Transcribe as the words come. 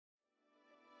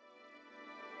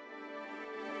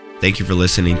Thank you for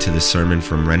listening to this sermon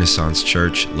from Renaissance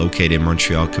Church, located in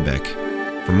Montreal, Quebec.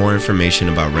 For more information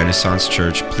about Renaissance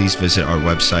Church, please visit our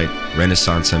website,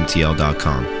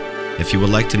 renaissancemtl.com. If you would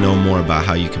like to know more about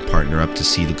how you can partner up to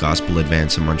see the gospel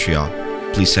advance in Montreal,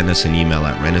 please send us an email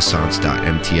at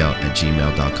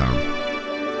renaissance.mtl@gmail.com.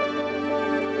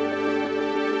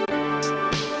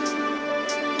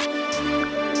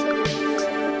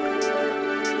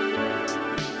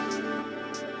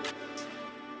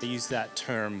 I use that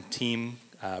term team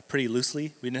pretty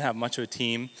loosely. We didn't have much of a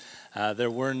team. There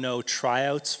were no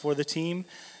tryouts for the team,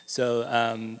 so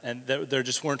and there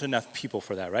just weren't enough people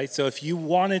for that, right? So if you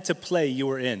wanted to play, you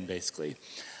were in, basically.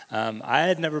 I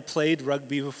had never played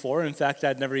rugby before. In fact,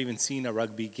 I'd never even seen a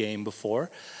rugby game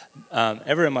before,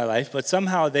 ever in my life. But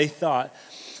somehow they thought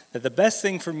that the best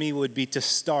thing for me would be to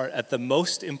start at the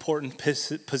most important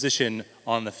position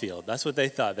on the field. That's what they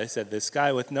thought. They said, this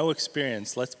guy with no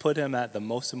experience, let's put him at the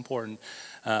most important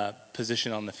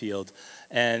position on the field.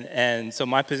 And so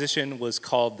my position was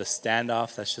called the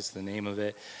standoff. That's just the name of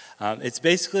it. It's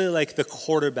basically like the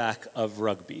quarterback of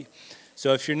rugby.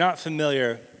 So if you're not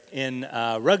familiar, in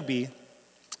rugby,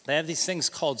 they have these things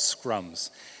called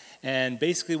scrums. And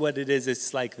basically what it is,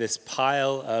 it's like this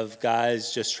pile of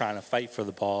guys just trying to fight for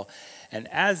the ball. And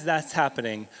as that's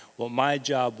happening, what my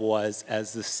job was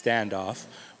as the standoff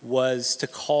was to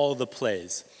call the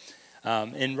plays.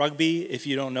 In rugby, if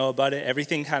you don't know about it,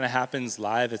 everything kind of happens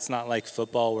live. It's not like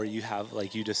football where you have,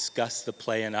 like, you discuss the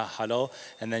play in a huddle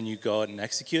and then you go out and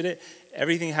execute it.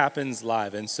 Everything happens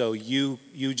live, and so you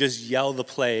just yell the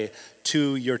play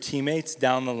to your teammates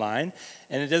down the line,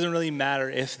 and it doesn't really matter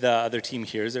if the other team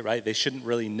hears it, right? They shouldn't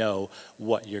really know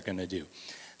what you're going to do.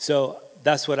 So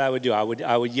that's what I would do. I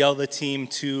would yell the team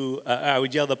to I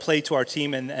would yell the play to our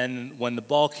team, and when the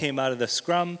ball came out of the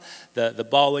scrum, the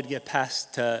ball would get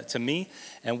passed to me,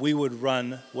 and we would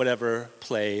run whatever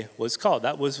play was called.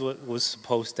 That was what was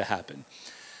supposed to happen.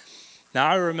 Now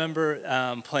I remember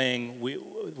playing.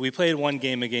 We played one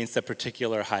game against a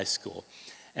particular high school,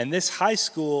 and this high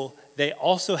school, they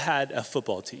also had a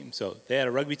football team. So they had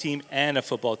a rugby team and a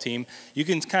football team. You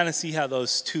can kind of see how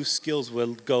those two skills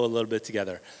will go a little bit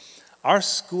together. Our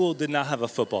school did not have a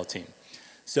football team.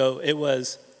 So it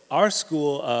was our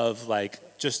school of like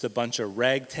just a bunch of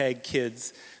ragtag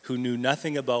kids who knew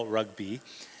nothing about rugby.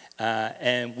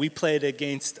 And we played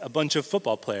against a bunch of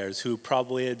football players who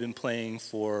probably had been playing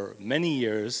for many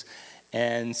years.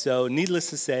 And so needless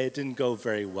to say, it didn't go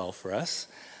very well for us.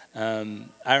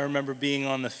 I remember being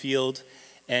on the field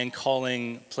and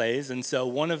calling plays. And so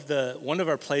one of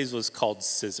our plays was called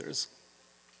scissors.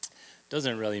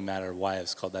 Doesn't really matter why it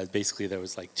was called that. Basically, there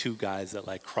was like two guys that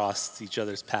like crossed each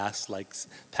other's paths like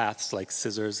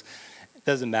scissors. It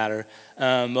doesn't matter.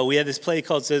 But we had this play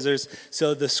called scissors.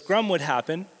 So the scrum would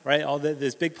happen, right?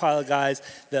 This big pile of guys.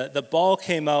 The ball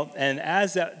came out, and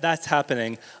as that's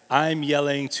happening, I'm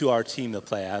yelling to our team to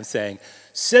play. I'm saying,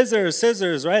 scissors,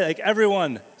 scissors, right? Like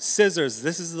everyone, scissors.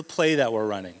 This is the play that we're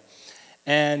running.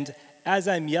 And as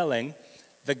I'm yelling,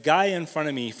 the guy in front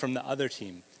of me from the other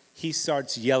team, he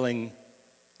starts yelling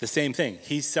the same thing.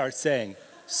 He starts saying,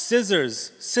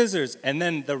 scissors, scissors. And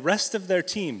then the rest of their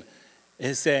team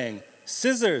is saying,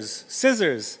 scissors,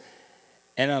 scissors.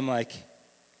 And I'm like,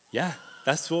 yeah,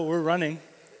 that's what we're running.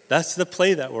 That's the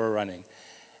play that we're running.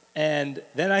 And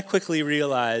then I quickly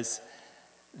realize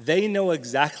they know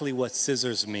exactly what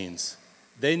scissors means.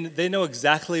 They know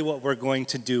exactly what we're going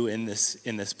to do in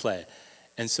this play.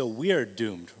 And so we are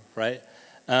doomed, right?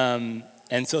 And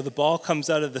so the ball comes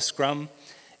out of the scrum,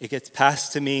 it gets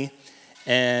passed to me,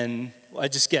 and I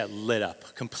just get lit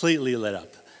up, completely lit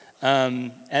up.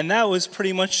 And that was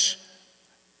pretty much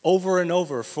over and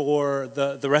over for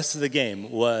the rest of the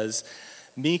game, was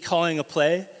me calling a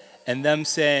play and them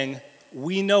saying,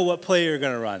 we know what play you're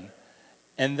going to run,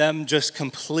 and them just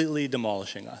completely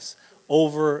demolishing us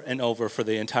over and over for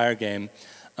the entire game.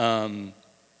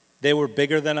 They were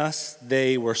bigger than us.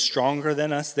 They were stronger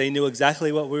than us. They knew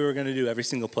exactly what we were going to do every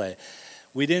single play.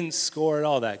 We didn't score at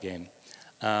all that game,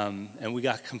 and we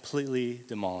got completely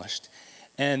demolished.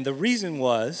 And the reason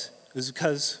was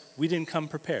because we didn't come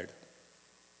prepared,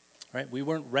 right? We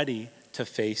weren't ready to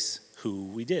face who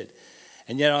we did.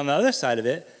 And yet on the other side of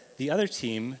it, the other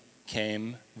team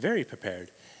came very prepared,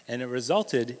 and it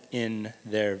resulted in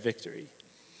their victory.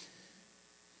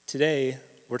 Today,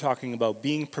 we're talking about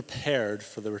being prepared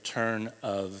for the return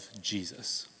of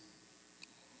Jesus.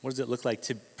 What does it look like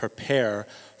to prepare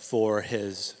for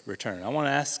his return? I want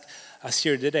to ask us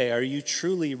here today, are you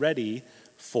truly ready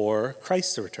for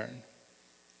Christ to return?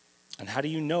 And how do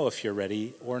you know if you're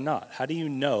ready or not? How do you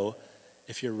know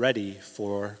if you're ready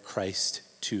for Christ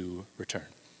to return?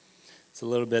 It's a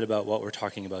little bit about what we're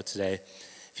talking about today.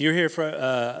 If you were here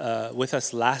with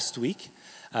us last week,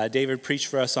 David preached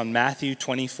for us on Matthew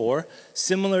 24.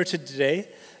 Similar to today,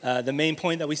 the main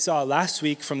point that we saw last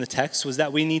week from the text was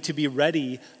that we need to be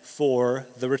ready for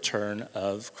the return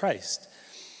of Christ.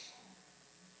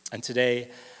 And today,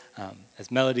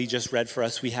 as Melody just read for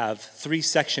us, we have 3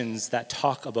 sections that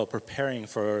talk about preparing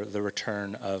for the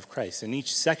return of Christ. In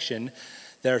each section,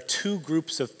 there are 2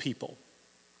 groups of people,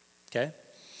 okay?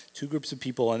 2 groups of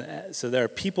people. And so there are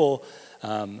people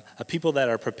that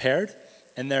are prepared,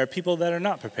 and there are people that are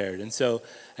not prepared. And so,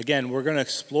 again, we're going to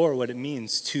explore what it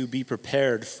means to be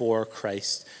prepared for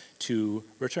Christ to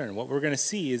return. What we're going to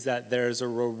see is that there's a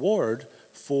reward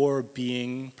for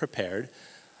being prepared,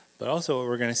 but also what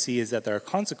we're going to see is that there are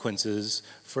consequences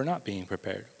for not being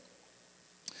prepared.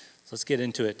 So let's get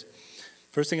into it.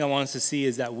 First thing I want us to see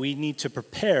is that we need to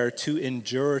prepare to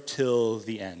endure till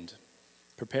the end.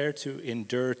 Prepare to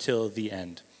endure till the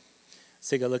end. Let's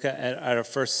take a look at our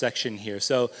first section here.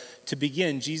 So to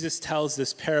begin, Jesus tells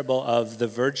this parable of the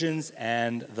virgins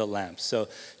and the lamps. So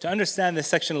to understand this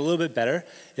section a little bit better,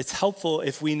 it's helpful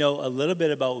if we know a little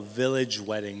bit about village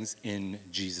weddings in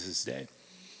Jesus' day.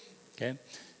 Okay?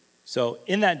 So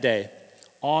in that day,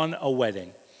 on a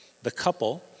wedding, the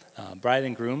couple, bride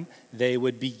and groom, they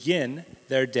would begin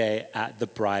their day at the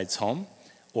bride's home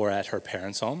or at her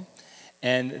parents' home.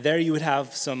 And there you would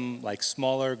have some like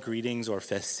smaller greetings or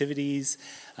festivities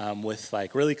with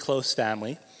like really close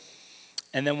family.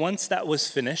 And then once that was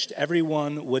finished,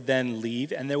 everyone would then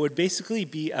leave, and there would basically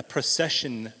be a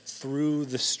procession through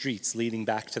the streets leading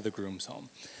back to the groom's home.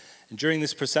 And during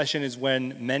this procession is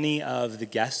when many of the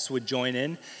guests would join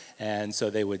in, and so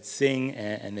they would sing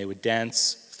and they would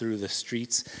dance through the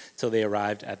streets till they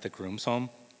arrived at the groom's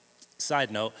home.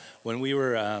 Side note, when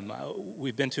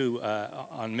we've been to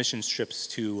on mission trips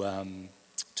to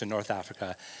North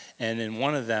Africa, and in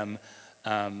one of them,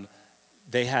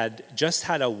 they had just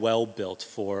had a well built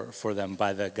for them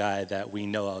by the guy that we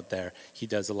know out there. He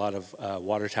does a lot of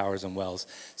water towers and wells.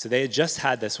 So they had just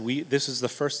had this. This was the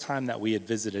first time that we had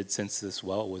visited since this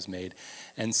well was made,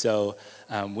 and so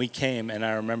we came, and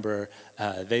I remember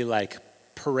they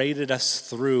paraded us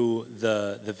through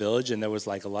the village, and there was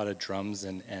like a lot of drums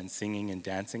and singing and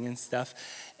dancing and stuff,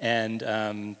 and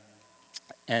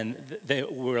we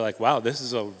were like, wow, this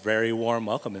is a very warm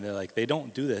welcome. And they're like, they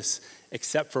don't do this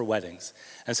except for weddings.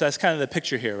 And so that's kind of the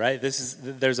picture here, right?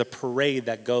 There's a parade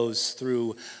that goes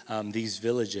through these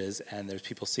villages, and there's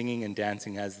people singing and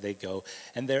dancing as they go,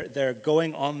 and they're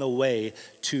going on the way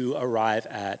to arrive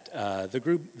at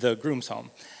the groom's home.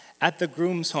 At the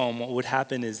groom's home, what would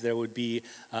happen is there would be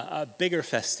a bigger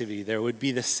festivity. There would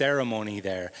be the ceremony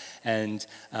there, and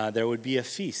there would be a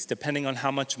feast. Depending on how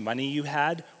much money you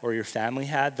had or your family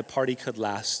had, the party could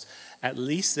last at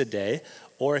least a day,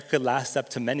 or it could last up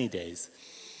to many days.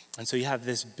 And so you have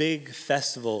this big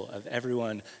festival of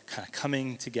everyone kind of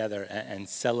coming together and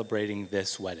celebrating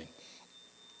this wedding.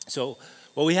 So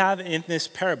what we have in this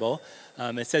parable,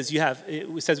 it says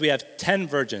we have 10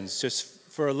 virgins. Just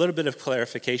for a little bit of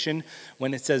clarification,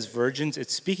 when it says virgins,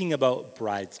 it's speaking about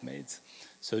bridesmaids.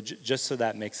 So just so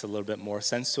that makes a little bit more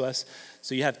sense to us.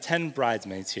 So you have 10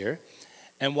 bridesmaids here.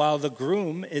 And while the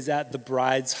groom is at the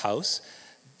bride's house,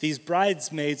 these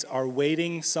bridesmaids are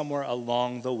waiting somewhere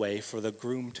along the way for the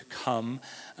groom to come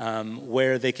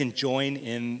where they can join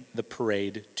in the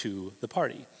parade to the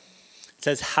party. It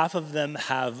says half of them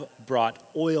have brought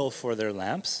oil for their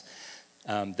lamps.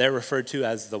 They're referred to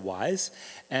as the wise.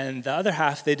 And the other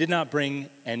half, they did not bring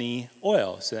any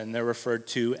oil. So then they're referred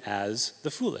to as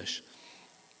the foolish.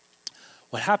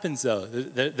 What happens, though,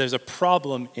 there's a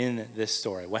problem in this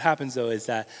story. What happens, though, is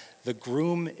that the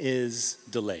groom is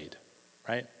delayed,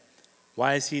 right?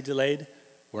 Why is he delayed?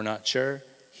 We're not sure.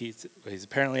 He's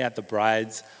apparently at the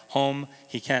bride's home.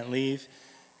 He can't leave.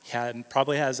 He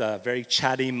probably has a very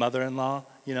chatty mother-in-law,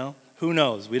 Who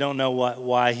knows? We don't know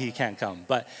why he can't come.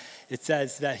 But it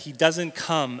says that he doesn't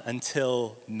come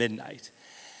until midnight.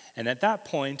 And at that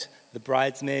point, the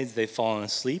bridesmaids, they've fallen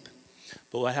asleep.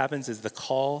 But what happens is the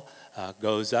call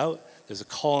goes out. There's a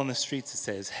call in the streets that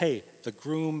says, hey, the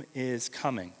groom is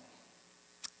coming.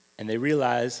 And they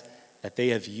realize that they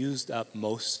have used up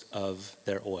most of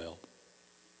their oil.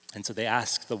 And so they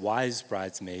ask the wise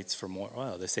bridesmaids for more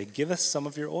oil. They say, give us some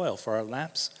of your oil, for our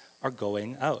lamps are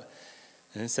going out.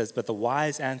 And it says, but the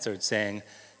wise answered, saying,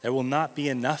 there will not be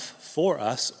enough for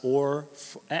us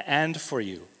and for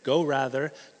you. Go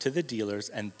rather to the dealers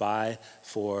and buy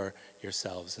for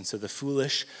yourselves. And so the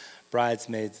foolish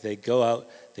bridesmaids, they go out,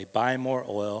 they buy more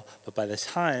oil, but by the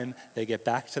time they get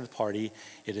back to the party,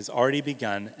 it has already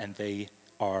begun and they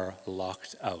are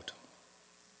locked out.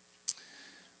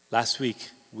 Last week,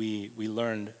 we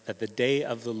learned that the day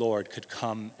of the Lord could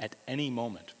come at any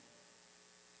moment.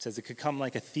 It says it could come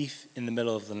like a thief in the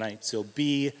middle of the night. So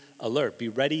be alert, be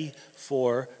ready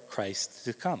for Christ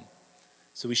to come.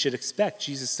 So we should expect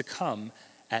Jesus to come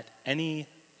at any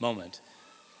moment.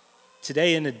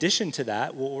 Today, in addition to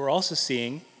that, what we're also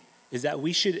seeing is that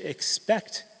we should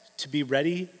expect to be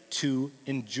ready to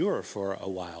endure for a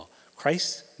while.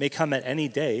 Christ may come at any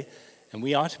day, and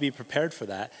we ought to be prepared for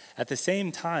that. At the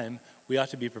same time, we ought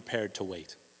to be prepared to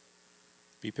wait.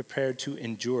 Be prepared to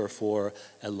endure for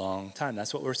a long time.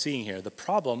 That's what we're seeing here. The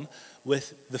problem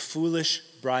with the foolish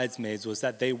bridesmaids was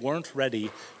that they weren't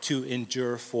ready to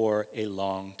endure for a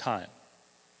long time.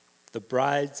 The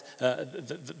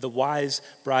wise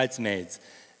bridesmaids,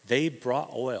 they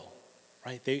brought oil,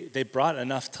 right? They brought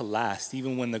enough to last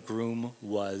even when the groom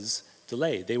was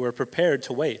delayed. They were prepared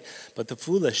to wait. But the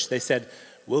foolish, they said,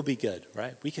 we'll be good,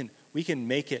 right? We can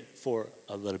make it for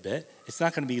a little bit. It's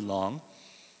not going to be long.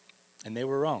 And they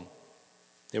were wrong.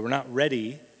 They were not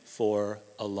ready for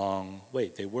a long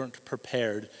wait. They weren't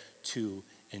prepared to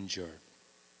endure.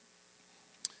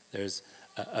 There's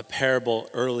a parable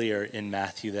earlier in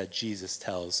Matthew that Jesus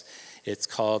tells. It's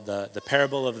called the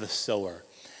parable of the sower.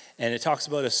 And it talks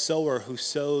about a sower who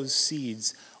sows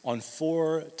seeds on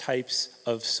 4 types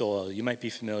of soil. You might be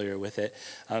familiar with it.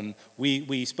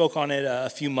 We spoke on it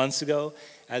a few months ago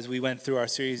as we went through our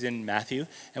series in Matthew.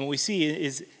 And what we see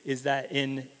is that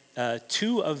in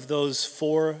 2 of those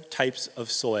 4 types of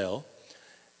soil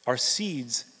are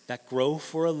seeds that grow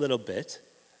for a little bit,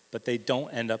 but they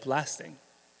don't end up lasting.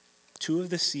 2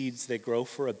 of the seeds, they grow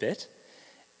for a bit,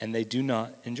 and they do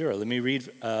not endure. Let me read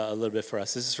a little bit for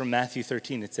us. This is from Matthew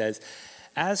 13. It says,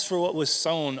 "As for what was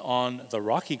sown on the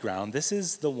rocky ground, this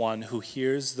is the one who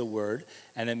hears the word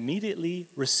and immediately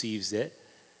receives it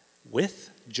with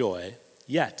joy,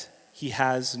 yet he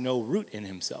has no root in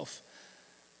himself."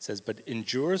 It says, "But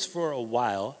endures for a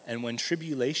while, and when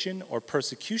tribulation or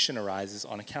persecution arises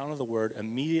on account of the word,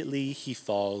 immediately he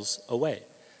falls away."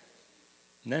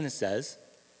 And then it says,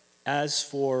 "As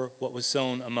for what was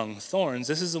sown among thorns,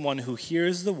 this is the one who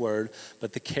hears the word,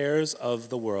 but the cares of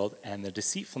the world and the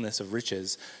deceitfulness of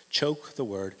riches choke the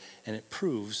word, and it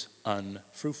proves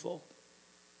unfruitful."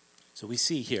 So we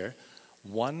see here,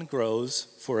 one grows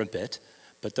for a bit,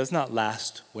 but does not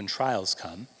last when trials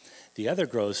come. The other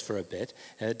grows for a bit,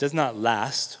 and it does not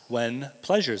last when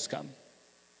pleasures come.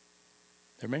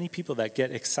 There are many people that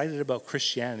get excited about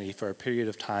Christianity for a period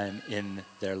of time in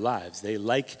their lives. They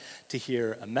like to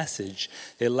hear a message.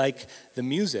 They like the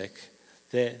music.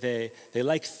 They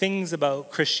like things about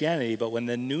Christianity, but when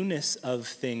the newness of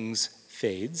things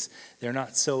fades, they're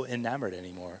not so enamored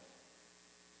anymore.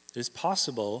 It is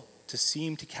possible to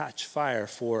seem to catch fire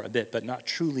for a bit, but not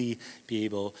truly be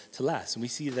able to last. And we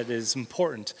see that it is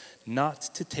important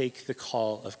not to take the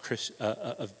call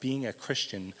of being a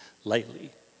Christian lightly.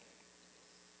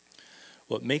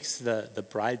 What makes the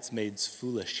bridesmaids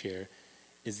foolish here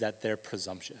is that they're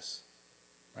presumptuous,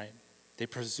 right? They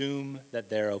presume that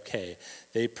they're okay.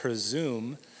 They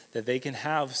presume that they can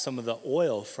have some of the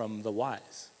oil from the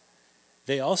wise.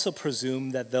 They also presume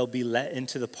that they'll be let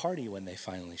into the party when they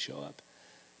finally show up.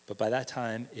 But by that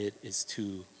time, it is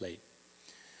too late.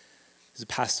 There's a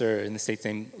pastor in the States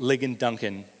named Ligon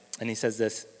Duncan, and he says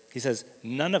this. He says,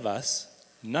 none of us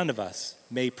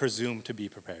may presume to be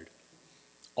prepared.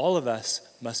 All of us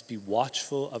must be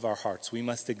watchful of our hearts. We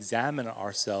must examine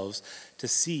ourselves to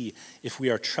see if we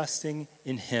are trusting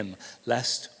in him,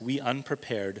 lest we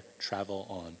unprepared travel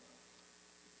on.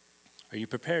 Are you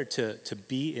prepared to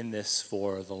be in this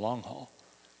for the long haul?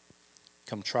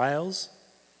 Come trials,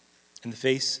 in the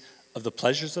face of the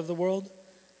pleasures of the world,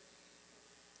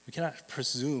 we cannot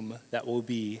presume that we'll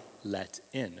be let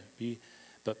in,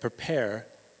 but prepare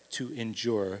to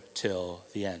endure till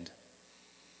the end.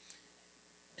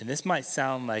 And this might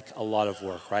sound like a lot of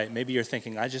work, right? Maybe you're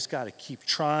thinking, I just got to keep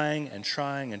trying and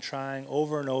trying and trying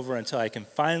over and over until I can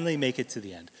finally make it to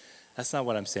the end. That's not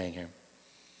what I'm saying here.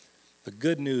 The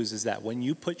good news is that when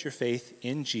you put your faith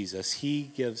in Jesus, he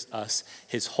gives us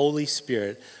his Holy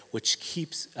Spirit, which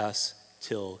keeps us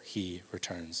till he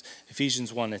returns.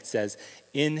 Ephesians 1, it says,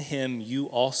 "In him you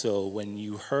also, when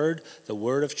you heard the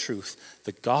word of truth,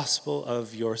 the gospel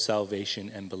of your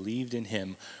salvation, and believed in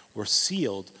him, were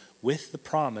sealed with the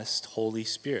promised Holy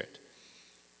Spirit,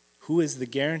 who is the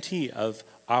guarantee of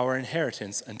our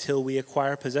inheritance until we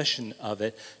acquire possession of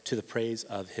it to the praise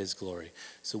of his glory."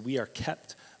 So we are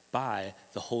kept by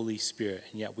the Holy Spirit,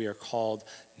 and yet we are called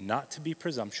not to be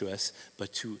presumptuous,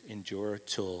 but to endure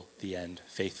till the end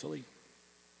faithfully.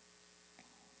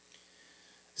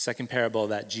 The second parable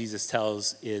that Jesus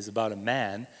tells is about a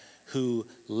man who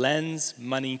lends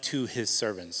money to his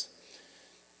servants.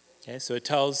 Okay, so it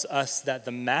tells us that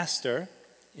the master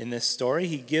in this story,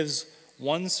 he gives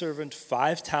one servant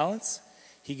 5 talents,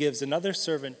 he gives another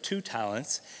servant 2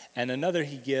 talents, and another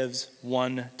he gives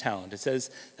 1 talent. It says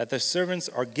that the servants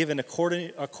are given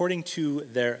according to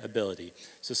their ability.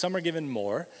 So some are given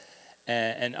more,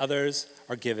 and others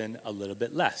are given a little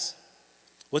bit less.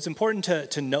 What's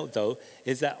important to note, though,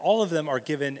 is that all of them are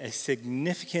given a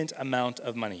significant amount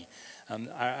of money.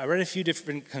 I read a few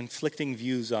different conflicting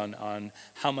views on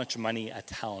how much money a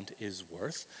talent is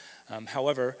worth.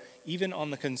 However, even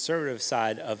on the conservative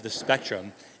side of the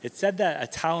spectrum, it said that a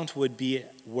talent would be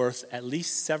worth at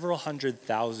least several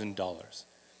 $100,000.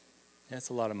 That's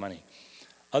a lot of money.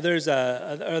 Others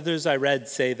I read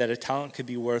say that a talent could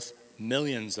be worth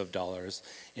millions of dollars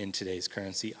in today's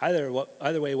currency. Either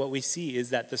way, what we see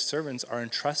is that the servants are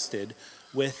entrusted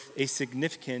with a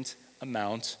significant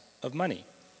amount of money.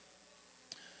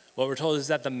 What we're told is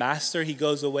that the master, he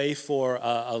goes away for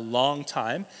a long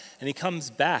time, and he comes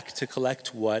back to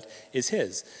collect what is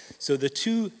his. So the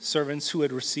 2 servants who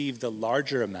had received the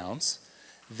larger amounts,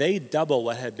 they double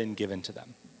what had been given to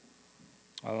them.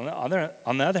 On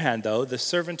the other hand, though, the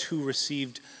servant who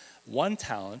received 1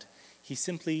 talent, he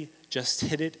simply just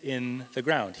hid it in the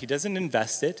ground. He doesn't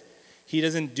invest it. He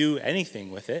doesn't do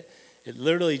anything with it. It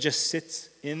literally just sits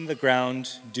in the ground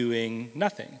doing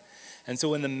nothing. And so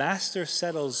when the master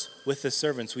settles with the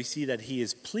servants, we see that he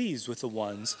is pleased with the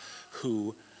ones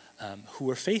who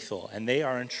are faithful, and they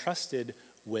are entrusted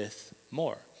with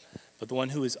more. But the one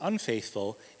who is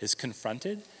unfaithful is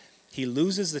confronted. He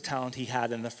loses the talent he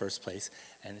had in the first place,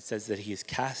 and it says that he is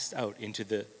cast out into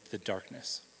the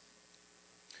darkness.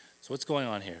 So what's going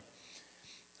on here?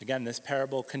 Again, this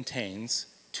parable contains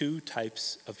 2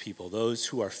 types of people, those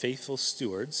who are faithful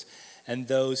stewards and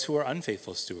those who are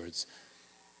unfaithful stewards.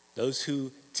 Those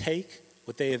who take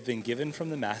what they have been given from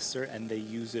the master and they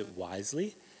use it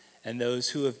wisely, and those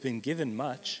who have been given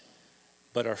much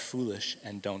but are foolish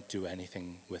and don't do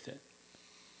anything with it.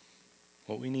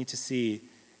 What we need to see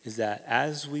is that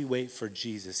as we wait for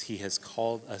Jesus, he has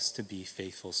called us to be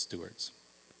faithful stewards.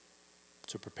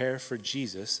 To prepare for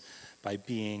Jesus by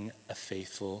being a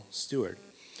faithful steward.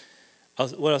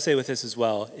 What I'll say with this as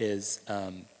well is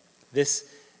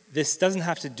this doesn't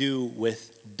have to do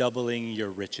with doubling your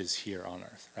riches here on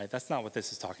earth, right? That's not what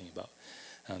this is talking about.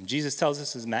 Jesus tells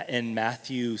us in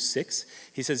Matthew 6,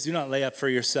 he says, "Do not lay up for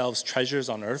yourselves treasures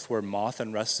on earth where moth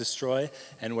and rust destroy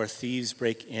and where thieves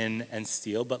break in and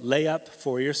steal, but lay up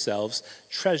for yourselves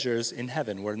treasures in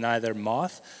heaven where neither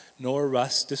moth nor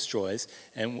rust destroys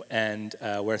and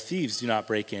where thieves do not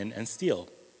break in and steal."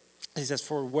 He says,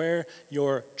 "For where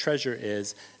your treasure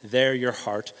is, there your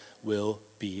heart will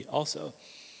be also."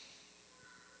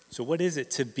 So what is it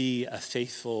to be a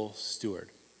faithful steward?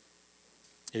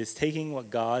 It is taking what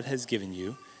God has given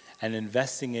you and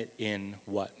investing it in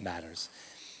what matters.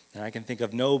 And I can think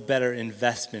of no better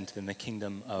investment than the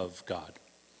kingdom of God.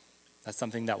 That's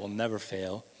something that will never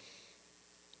fail.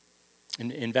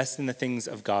 And invest in the things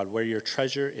of God. Where your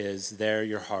treasure is, there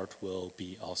your heart will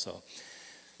be also.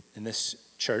 In this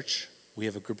church, we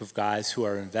have a group of guys who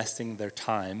are investing their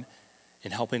time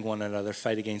in helping one another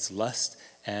fight against lust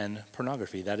and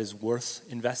pornography. That is worth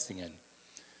investing in.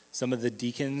 Some of the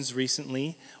deacons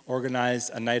recently organized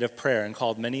a night of prayer and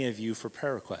called many of you for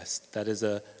prayer requests. That is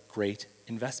a great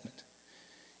investment.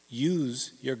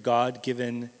 Use your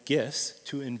God-given gifts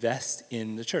to invest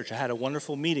in the church. I had a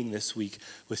wonderful meeting this week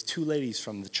with 2 ladies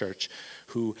from the church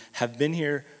who have been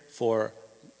here for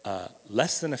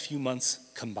less than a few months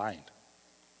combined.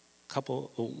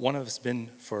 One of us been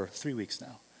for 3 weeks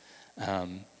now.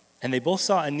 And they both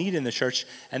saw a need in the church,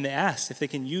 and they asked if they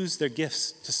can use their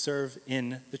gifts to serve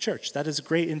in the church. That is a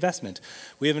great investment.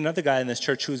 We have another guy in this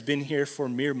church who's been here for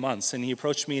mere months, and he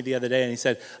approached me the other day, and he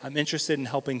said, "I'm interested in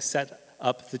helping set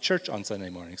up the church on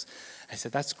Sunday mornings." I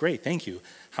said, "That's great, thank you.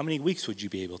 How many weeks would you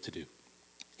be able to do?"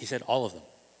 He said, "All of them."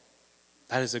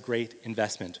 That is a great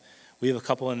investment. We have a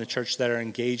couple in the church that are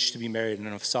engaged to be married and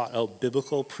have sought out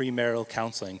biblical premarital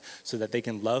counseling so that they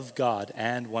can love God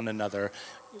and one another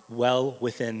well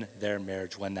within their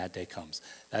marriage when that day comes.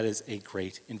 That is a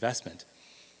great investment.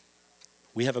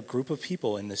 We have a group of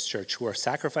people in this church who are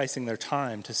sacrificing their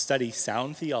time to study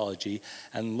sound theology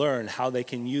and learn how they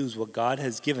can use what God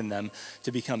has given them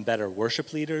to become better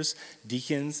worship leaders,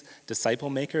 deacons, disciple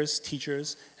makers,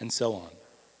 teachers, and so on.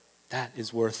 That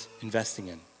is worth investing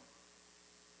in.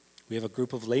 We have a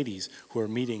group of ladies who are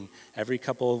meeting every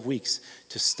couple of weeks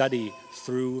to study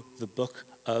through the book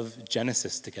of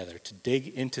Genesis together, to dig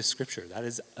into Scripture. That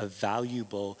is a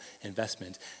valuable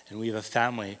investment. And we have a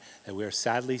family that we are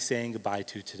sadly saying goodbye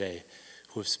to today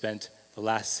who have spent the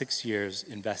last 6 years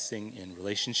investing in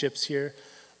relationships here,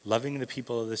 loving the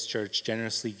people of this church,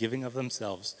 generously giving of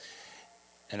themselves,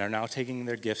 and are now taking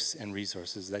their gifts and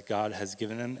resources that God has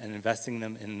given them and investing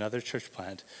them in another church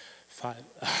plant.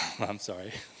 I'm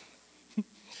sorry.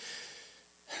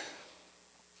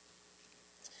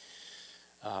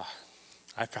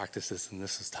 I practiced this, and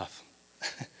this is tough.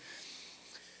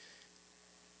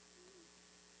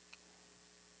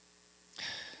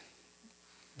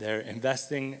 They're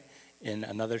investing in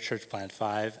another church plant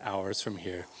 5 hours from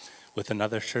here with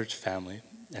another church family,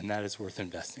 and that is worth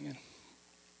investing in.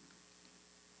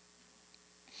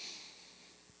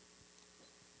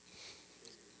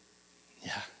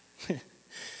 Yeah.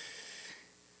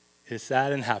 It's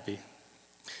sad and happy.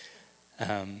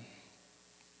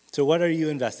 So what are you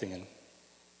investing in?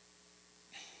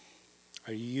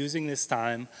 Are you using this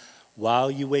time while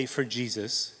you wait for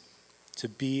Jesus to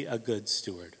be a good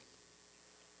steward?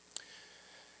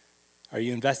 Are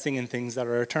you investing in things that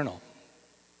are eternal?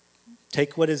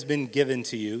 Take what has been given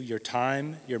to you, your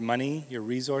time, your money, your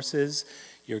resources,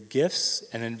 your gifts,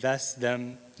 and invest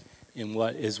them in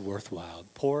what is worthwhile.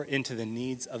 Pour into the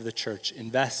needs of the church.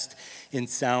 Invest in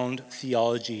sound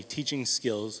theology, teaching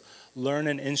skills. Learn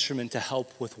an instrument to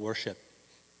help with worship.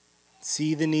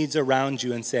 See the needs around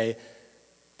you and say,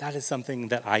 that is something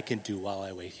that I can do while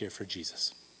I wait here for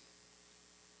Jesus.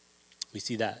 We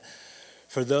see that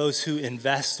for those who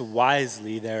invest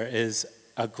wisely, there is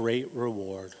a great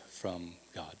reward from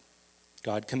God.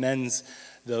 God commends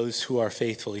those who are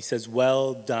faithful. He says,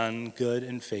 well done, good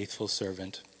and faithful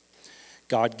servant.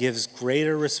 God gives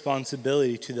greater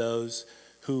responsibility to those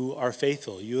who are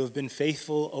faithful. You have been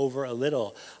faithful over a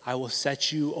little. I will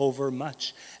set you over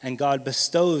much. And God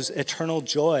bestows eternal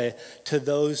joy to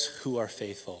those who are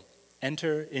faithful.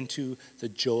 Enter into the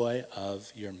joy of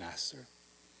your master.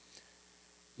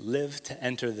 Live to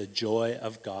enter the joy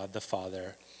of God the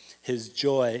Father. His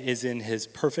joy is in his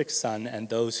perfect Son and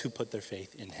those who put their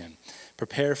faith in him.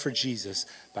 Prepare for Jesus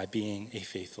by being a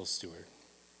faithful steward.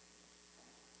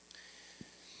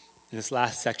 In this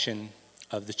last section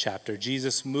of the chapter,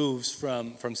 Jesus moves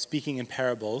from speaking in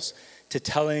parables to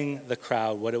telling the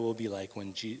crowd what it will be like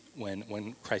when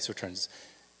Christ returns.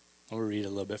 I'll read a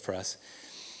little bit for us.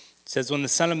 It says, when the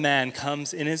Son of Man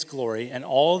comes in his glory and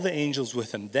all the angels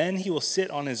with him, then he will sit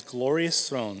on his glorious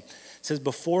throne. It says,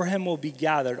 before him will be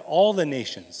gathered all the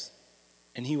nations,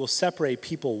 and he will separate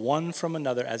people one from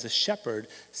another as a shepherd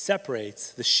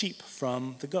separates the sheep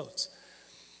from the goats.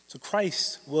 So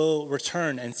Christ will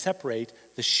return and separate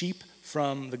the sheep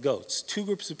from the goats. 2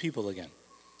 groups of people again.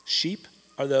 Sheep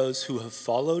are those who have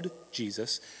followed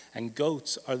Jesus, and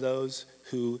goats are those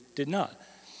who did not.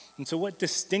 And so what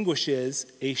distinguishes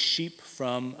a sheep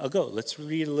from a goat? Let's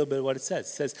read a little bit of what it says.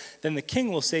 It says, then the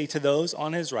king will say to those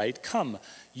on his right, come,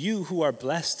 you who are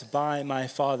blessed by my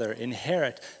Father,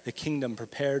 inherit the kingdom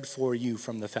prepared for you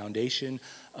from the foundation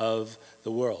of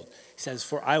the world. He says,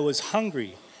 for I was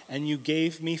hungry, and you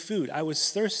gave me food. I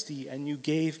was thirsty, and you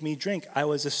gave me drink. I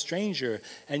was a stranger,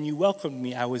 and you welcomed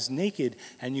me. I was naked,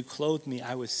 and you clothed me.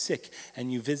 I was sick,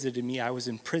 and you visited me. I was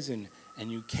in prison,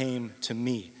 and you came to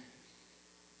me.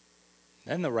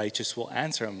 Then the righteous will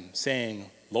answer him, saying,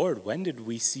 Lord, when did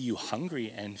we see you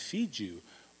hungry and feed you,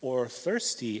 or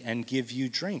thirsty and give you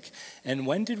drink? And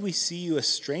when did we see you a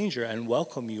stranger and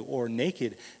welcome you, or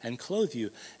naked and clothe you?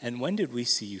 And when did we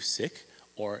see you sick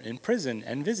or in prison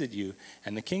and visit you?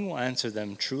 And the king will answer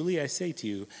them, truly I say to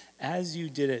you, as you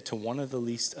did it to one of the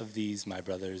least of these, my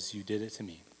brothers, you did it to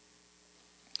me.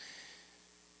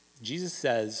 Jesus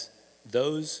says,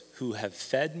 those who have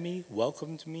fed me,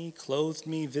 welcomed me, clothed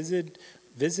me,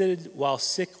 visited while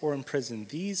sick or in prison,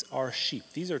 these are sheep.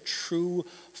 These are true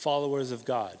followers of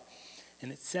God.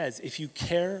 And it says, if you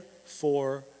care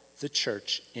for the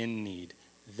church in need,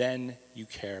 then you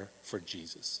care for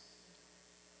Jesus.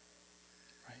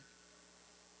 Right?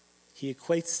 He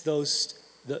equates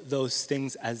those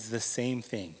things as the same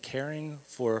thing. Caring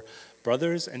for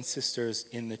brothers and sisters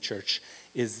in the church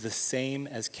is the same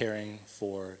as caring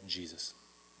for Jesus.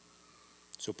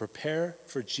 So prepare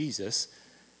for Jesus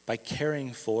by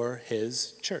caring for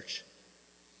his church.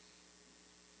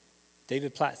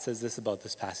 David Platt says this about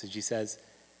this passage. He says,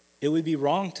 it would be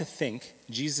wrong to think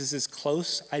Jesus'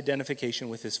 close identification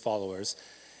with his followers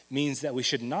means that we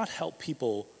should not help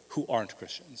people who aren't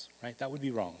Christians, right? That would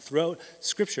be wrong. Throughout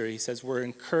Scripture, he says we're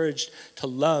encouraged to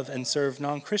love and serve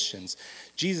non-Christians.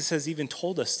 Jesus has even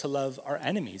told us to love our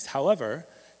enemies. However,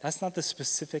 that's not the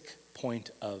specific point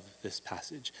of this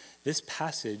passage. This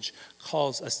passage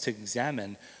calls us to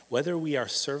examine whether we are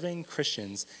serving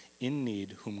Christians in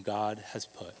need whom God has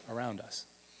put around us.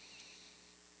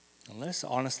 And let us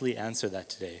honestly answer that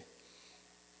today.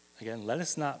 Again, let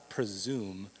us not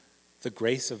presume the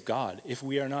grace of God if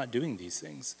we are not doing these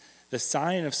things. The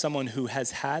sign of someone who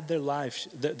has had their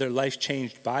life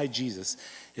changed by Jesus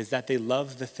is that they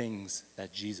love the things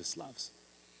that Jesus loves.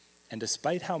 And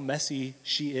despite how messy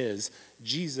she is,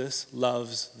 Jesus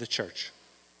loves the church.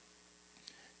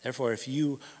 Therefore, if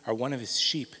you are one of his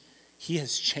sheep, he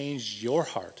has changed your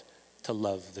heart to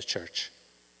love the church.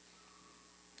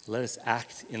 Let us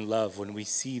act in love when we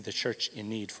see the church in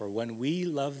need. For when we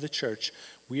love the church,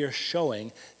 we are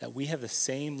showing that we have the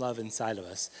same love inside of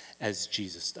us as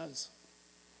Jesus does.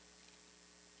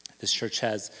 This church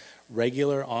has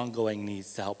regular, ongoing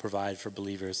needs to help provide for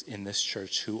believers in this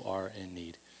church who are in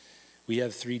need. We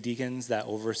have 3 deacons that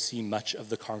oversee much of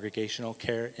the congregational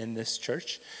care in this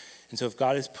church. And so if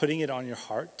God is putting it on your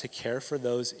heart to care for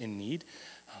those in need,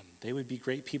 they would be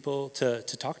great people to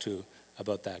talk to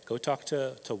about that. Go talk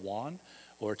to Juan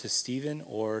or to Stephen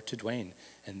or to Dwayne,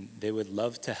 and they would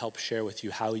love to help share with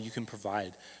you how you can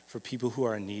provide for people who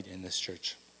are in need in this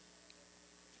church.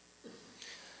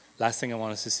 Last thing I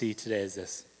want us to see today is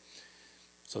this.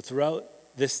 So throughout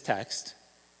this text,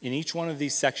 in each one of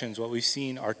these sections, what we've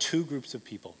seen are 2 groups of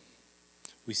people.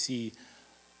 We see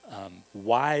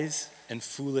wise and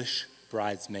foolish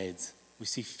bridesmaids. We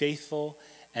see faithful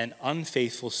and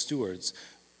unfaithful stewards,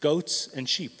 goats and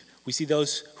sheep. We see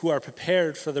those who are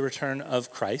prepared for the return of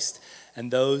Christ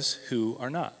and those who are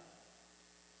not.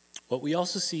 What we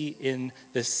also see in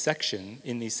these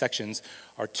sections,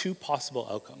 are 2 possible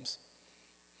outcomes.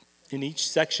 In each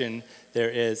section,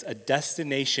 there is a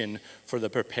destination for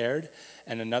the prepared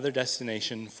and another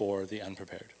destination for the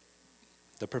unprepared.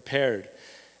 The prepared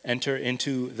enter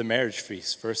into the marriage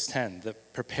feast, verse 10. The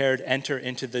prepared enter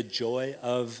into the joy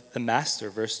of the master,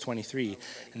 verse 23.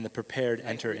 And the prepared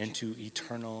enter into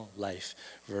eternal life,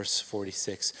 verse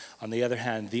 46. On the other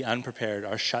hand, the unprepared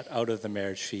are shut out of the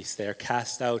marriage feast. They are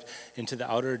cast out into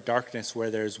the outer darkness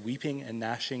where there is weeping and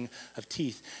gnashing of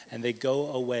teeth, and they go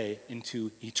away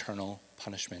into eternal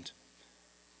punishment.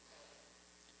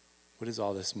 What does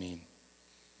all this mean?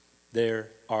 There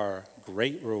are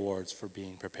great rewards for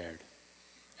being prepared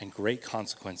and great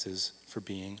consequences for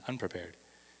being unprepared.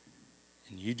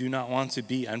 And you do not want to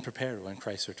be unprepared when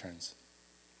Christ returns.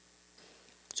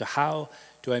 So how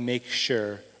do I make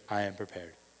sure I am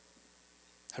prepared?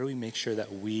 How do we make sure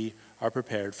that we are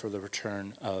prepared for the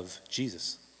return of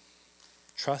Jesus?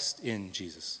 Trust in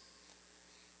Jesus.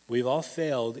 We've all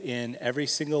failed in every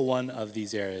single one of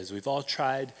these areas. We've all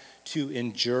tried to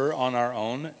endure on our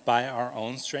own, by our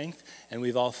own strength, and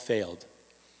we've all failed.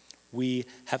 We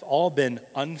have all been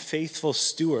unfaithful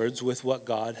stewards with what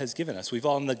God has given us. We've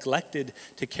all neglected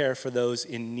to care for those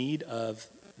in need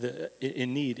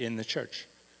in the church.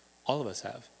 All of us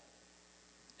have,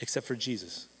 except for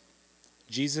Jesus.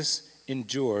 Jesus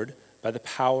endured by the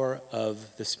power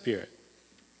of the Spirit.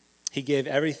 He gave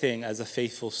everything as a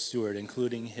faithful steward,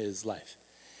 including his life.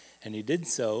 And he did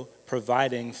so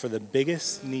providing for the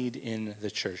biggest need in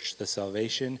the church, the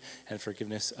salvation and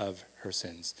forgiveness of her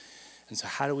sins. And so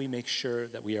how do we make sure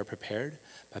that we are prepared?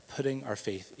 By putting our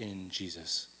faith in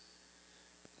Jesus.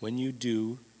 When you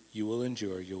do, you will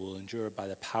endure. You will endure by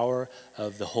the power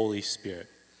of the Holy Spirit.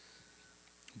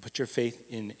 Put your faith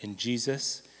in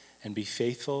Jesus and be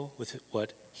faithful with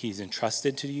what he's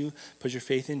entrusted to you. Put your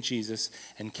faith in Jesus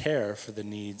and care for the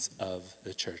needs of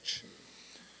the church.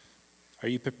 Are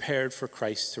you prepared for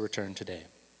Christ to return today?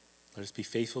 Let us be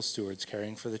faithful stewards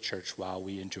caring for the church while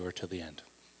we endure till the end.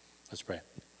 Let's pray.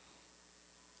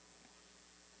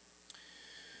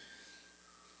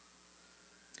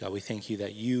 God, we thank you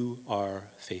that you are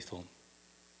faithful.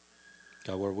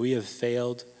 God, where we have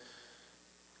failed,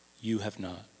 you have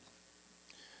not.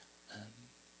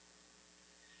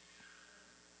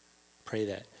 Pray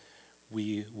that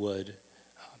we would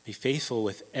be faithful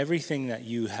with everything that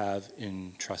you have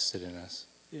entrusted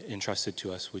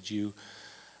to us. Would you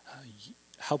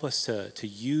help us to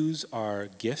use our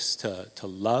gifts to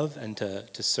love and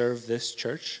to serve this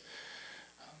church?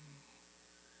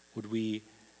 Would we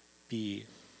be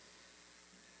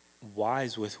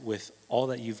wise with all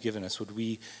that you've given us? Would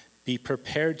we be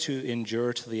prepared to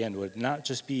endure to the end? Would it not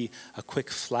just be a quick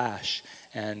flash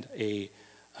and a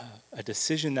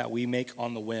decision that we make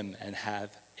on the whim and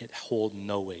have it hold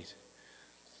no weight?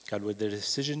 God, would the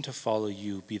decision to follow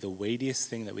you be the weightiest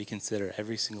thing that we consider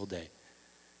every single day?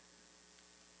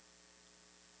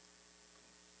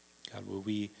 God, will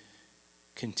we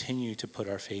continue to put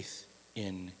our faith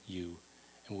in you?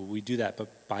 And will we do that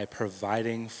by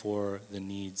providing for the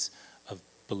needs of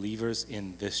believers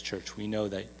in this church? We know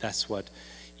that that's what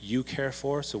you care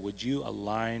for, so would you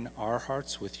align our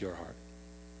hearts with your heart?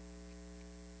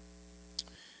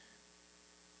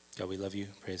 God, we love you.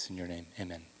 Praise in your name.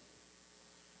 Amen.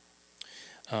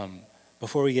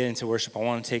 Before we get into worship, I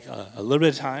want to take a little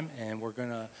bit of time, and we're going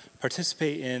to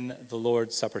participate in the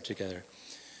Lord's Supper together.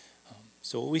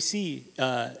 So what we see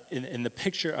in the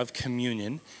picture of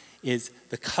communion is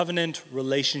the covenant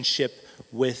relationship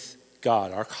with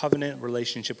God, our covenant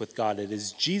relationship with God. It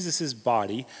is Jesus'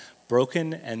 body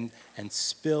broken and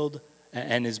spilled,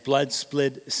 and his blood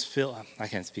spilled. I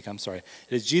can't speak, I'm sorry.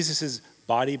 It is Jesus'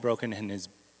 body broken and his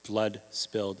blood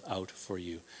spilled out for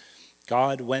you.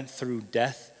 God went through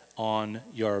death on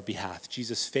your behalf.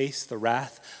 Jesus faced the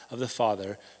wrath of the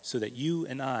Father so that you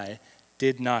and I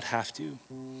did not have to.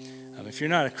 If you're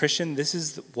not a Christian, this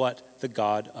is what the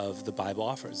God of the Bible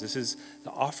offers. This is the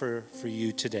offer for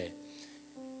you today.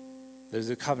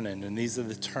 There's a covenant, and these are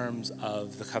the terms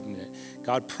of the covenant.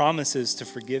 God promises to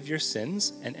forgive your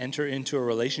sins and enter into a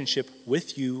relationship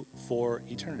with you for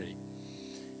eternity.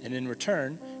 And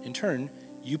in turn,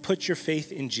 you put your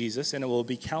faith in Jesus, and it will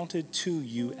be counted to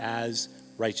you as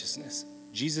righteousness.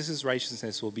 Jesus'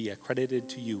 righteousness will be accredited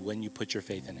to you when you put your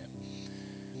faith in him.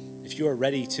 If you are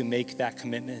ready to make that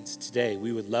commitment today,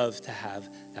 we would love to have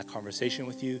that conversation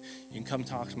with you. You can come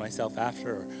talk to myself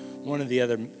after, or one of the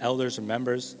other elders or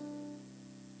members.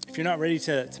 If you're not ready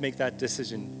to make that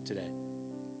decision today,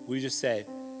 we just say,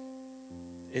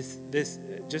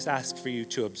 just ask for you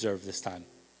to observe this time.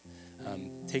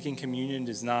 Taking communion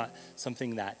is not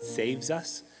something that saves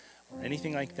us or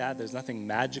anything like that. There's nothing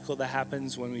magical that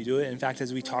happens when we do it. In fact,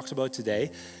 as we talked about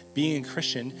today, being a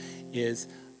Christian is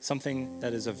something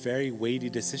that is a very weighty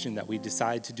decision that we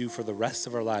decide to do for the rest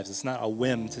of our lives. It's not a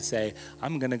whim to say,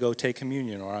 I'm going to go take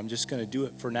communion, or I'm just going to do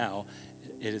it for now.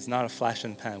 It is not a flash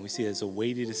in the pan. We see it as a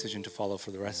weighty decision to follow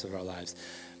for the rest of our lives.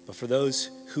 But for those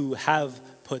who have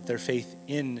put their faith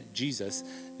in Jesus,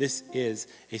 this is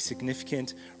a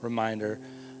significant reminder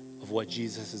of what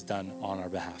Jesus has done on our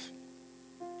behalf.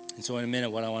 And so in a minute,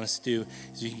 what I want us to do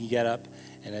is you can get up,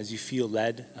 and as you feel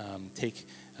led, take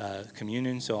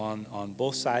communion. So on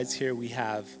both sides here, we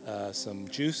have some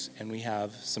juice and we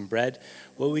have some bread.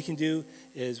 What we can do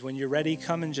is when you're ready,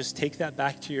 come and just take that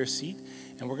back to your seat,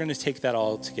 and we're going to take that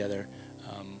all together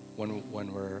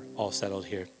when we're all settled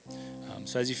here.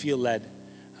 So as you feel led,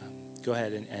 go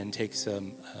ahead and take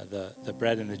some the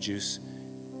bread and the juice,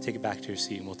 take it back to your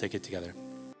seat, and we'll take it together.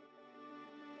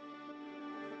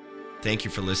 Thank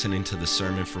you for listening to the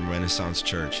sermon from Renaissance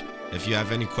Church. If you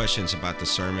have any questions about the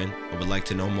sermon or would like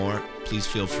to know more, please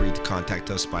feel free to contact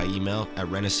us by email at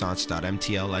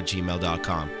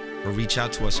renaissance.mtl@gmail.com or reach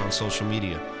out to us on social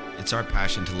media. It's our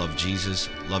passion to love Jesus,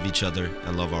 love each other,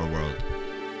 and love our world.